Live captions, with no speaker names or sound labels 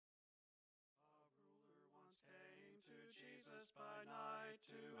Jesus by night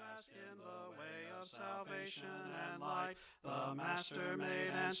to ask in the way of salvation and light. The Master made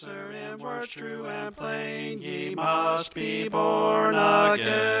answer in words true and plain, ye must be born again.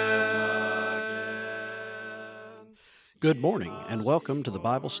 Good morning, and welcome to the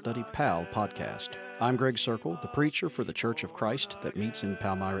Bible Study PAL podcast. I'm Greg Circle, the preacher for the Church of Christ that meets in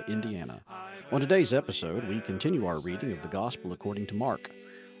Palmyra, Indiana. On today's episode, we continue our reading of the Gospel according to Mark.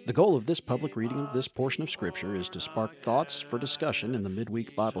 The goal of this public reading of this portion of Scripture is to spark thoughts for discussion in the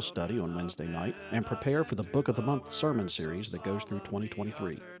midweek Bible study on Wednesday night and prepare for the Book of the Month sermon series that goes through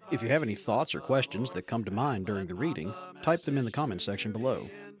 2023. If you have any thoughts or questions that come to mind during the reading, type them in the comment section below.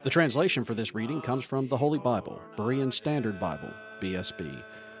 The translation for this reading comes from the Holy Bible, Berean Standard Bible, BSB.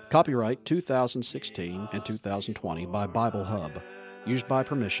 Copyright 2016 and 2020 by Bible Hub. Used by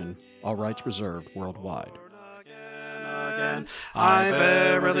permission, all rights reserved worldwide. I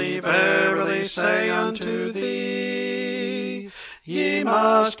verily, verily say unto thee, ye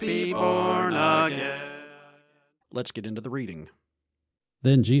must be born again. Let's get into the reading.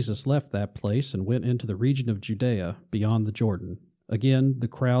 Then Jesus left that place and went into the region of Judea beyond the Jordan. Again, the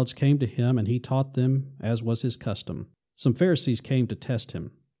crowds came to him, and he taught them, as was his custom. Some Pharisees came to test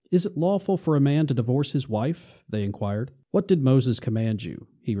him. "Is it lawful for a man to divorce his wife?" they inquired. "What did Moses command you?"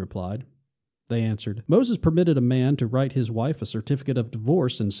 he replied. They answered, "Moses permitted a man to write his wife a certificate of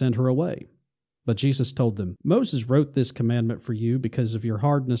divorce and send her away." But Jesus told them, "Moses wrote this commandment for you because of your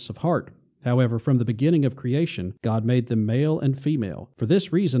hardness of heart. However, from the beginning of creation, God made them male and female. For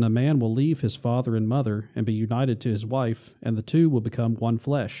this reason, a man will leave his father and mother and be united to his wife, and the two will become one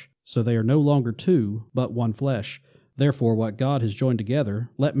flesh. So they are no longer two, but one flesh. Therefore, what God has joined together,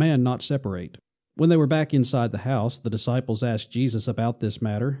 let man not separate." When they were back inside the house, the disciples asked Jesus about this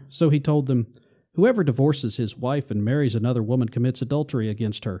matter, so he told them, "Whoever divorces his wife and marries another woman commits adultery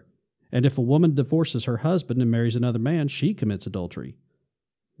against her. And if a woman divorces her husband and marries another man, she commits adultery."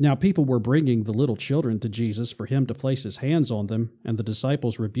 Now people were bringing the little children to Jesus for him to place his hands on them, and the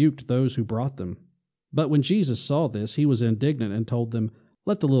disciples rebuked those who brought them. But when Jesus saw this, he was indignant and told them,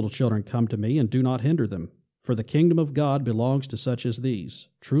 "Let the little children come to me, and do not hinder them. For the kingdom of God belongs to such as these.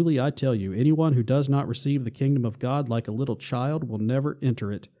 Truly I tell you, anyone who does not receive the kingdom of God like a little child will never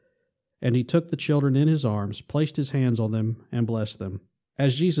enter it." And he took the children in his arms, placed his hands on them, and blessed them.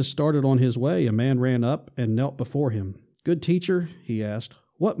 As Jesus started on his way, a man ran up and knelt before him. "Good teacher," he asked,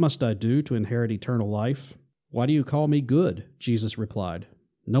 "what must I do to inherit eternal life?" "Why do you call me good?" Jesus replied.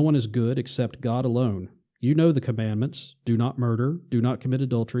 "No one is good except God alone. You know the commandments: do not murder, do not commit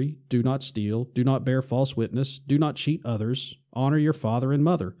adultery, do not steal, do not bear false witness, do not cheat others, honor your father and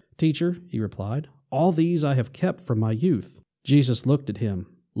mother." "Teacher," he replied, "all these I have kept from my youth." Jesus looked at him,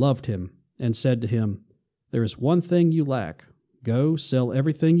 loved him, and said to him, "There is one thing you lack. Go, sell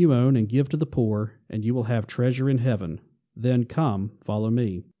everything you own and give to the poor, and you will have treasure in heaven. Then come, follow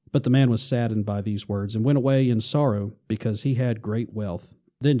me." But the man was saddened by these words and went away in sorrow because he had great wealth.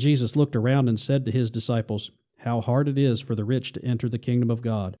 Then Jesus looked around and said to his disciples, "How hard it is for the rich to enter the kingdom of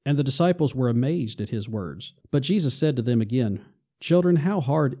God." And the disciples were amazed at his words. But Jesus said to them again, "Children, how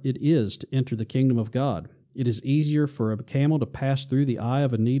hard it is to enter the kingdom of God. It is easier for a camel to pass through the eye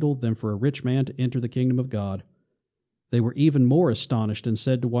of a needle than for a rich man to enter the kingdom of God." They were even more astonished and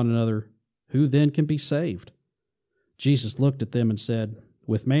said to one another, "Who then can be saved?" Jesus looked at them and said,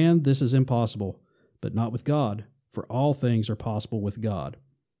 "With man this is impossible, but not with God, for all things are possible with God."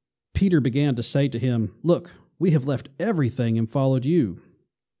 Peter began to say to him, "Look, we have left everything and followed you."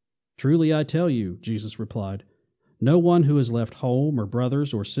 "Truly I tell you," Jesus replied, "no one who has left home or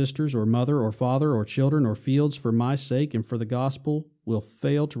brothers or sisters or mother or father or children or fields for my sake and for the gospel will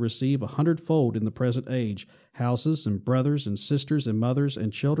fail to receive 100-fold in the present age, houses and brothers and sisters and mothers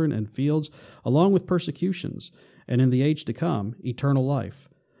and children and fields, along with persecutions, and in the age to come, eternal life.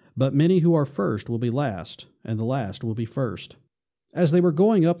 But many who are first will be last, and the last will be first." As they were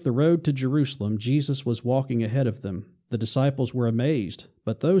going up the road to Jerusalem, Jesus was walking ahead of them. The disciples were amazed,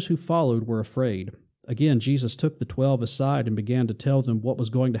 but those who followed were afraid. Again, Jesus took the 12 aside and began to tell them what was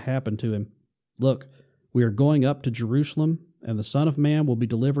going to happen to him. "Look, we are going up to Jerusalem, and the Son of Man will be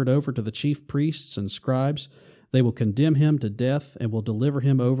delivered over to the chief priests and scribes. They will condemn him to death and will deliver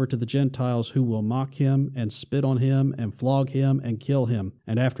him over to the Gentiles, who will mock him and spit on him and flog him and kill him.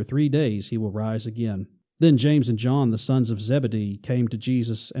 And after 3 days he will rise again." Then James and John, the sons of Zebedee, came to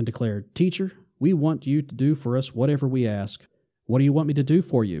Jesus and declared, "Teacher, we want you to do for us whatever we ask." "What do you want me to do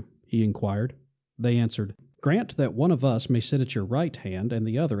for you?" he inquired. They answered, "Grant that one of us may sit at your right hand and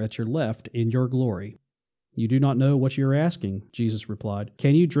the other at your left in your glory." "You do not know what you are asking," Jesus replied.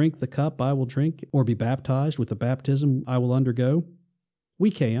 "Can you drink the cup I will drink, or be baptized with the baptism I will undergo?" "We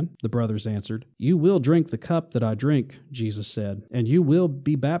can," the brothers answered. "You will drink the cup that I drink," Jesus said, "and you will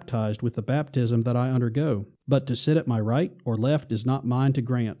be baptized with the baptism that I undergo. But to sit at my right or left is not mine to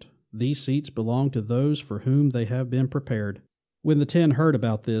grant. These seats belong to those for whom they have been prepared." When the 10 heard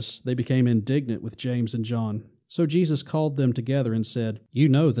about this, they became indignant with James and John. So Jesus called them together and said, "You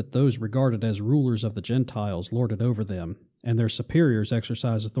know that those regarded as rulers of the Gentiles lord it over them, and their superiors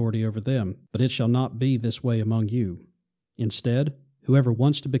exercise authority over them. But it shall not be this way among you. Instead, whoever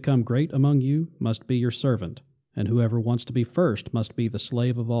wants to become great among you must be your servant, and whoever wants to be first must be the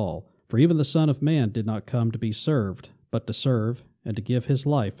slave of all. For even the Son of Man did not come to be served, but to serve, and to give his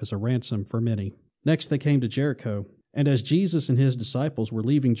life as a ransom for many." Next they came to Jericho. And as Jesus and his disciples were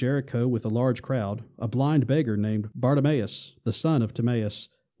leaving Jericho with a large crowd, a blind beggar named Bartimaeus, the son of Timaeus,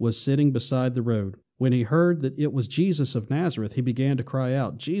 was sitting beside the road. When he heard that it was Jesus of Nazareth, he began to cry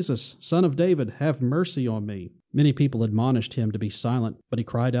out, "Jesus, Son of David, have mercy on me." Many people admonished him to be silent, but he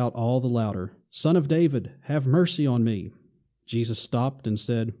cried out all the louder, "Son of David, have mercy on me." Jesus stopped and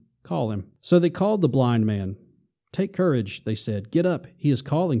said, "Call him." So they called the blind man. "Take courage," they said. "Get up, he is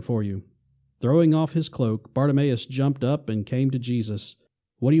calling for you." Throwing off his cloak, Bartimaeus jumped up and came to Jesus.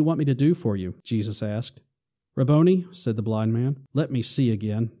 "What do you want me to do for you?" Jesus asked. "Rabboni," said the blind man, "let me see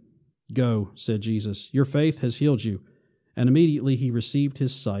again." "Go," said Jesus, "your faith has healed you." And immediately he received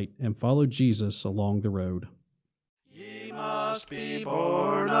his sight and followed Jesus along the road. Ye must be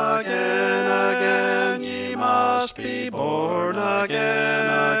born again, ye must be born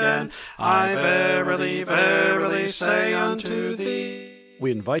again. I verily, verily say unto thee.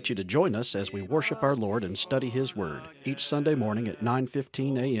 We invite you to join us as we worship our Lord and study His Word each Sunday morning at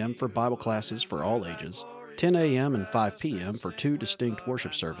 9:15 a.m. for Bible classes for all ages, 10 a.m. and 5 p.m. for 2 distinct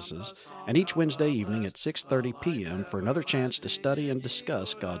worship services, and each Wednesday evening at 6:30 p.m. for another chance to study and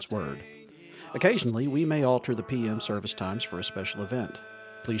discuss God's Word. Occasionally, we may alter the p.m. service times for a special event.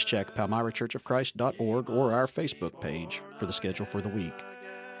 Please check palmyrachurchofchrist.org or our Facebook page for the schedule for the week.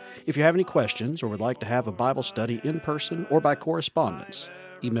 If you have any questions or would like to have a Bible study in person or by correspondence,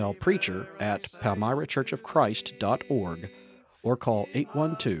 email preacher@palmyrachurchofchrist.org or call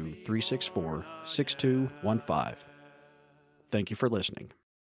 812-364-6215. Thank you for listening.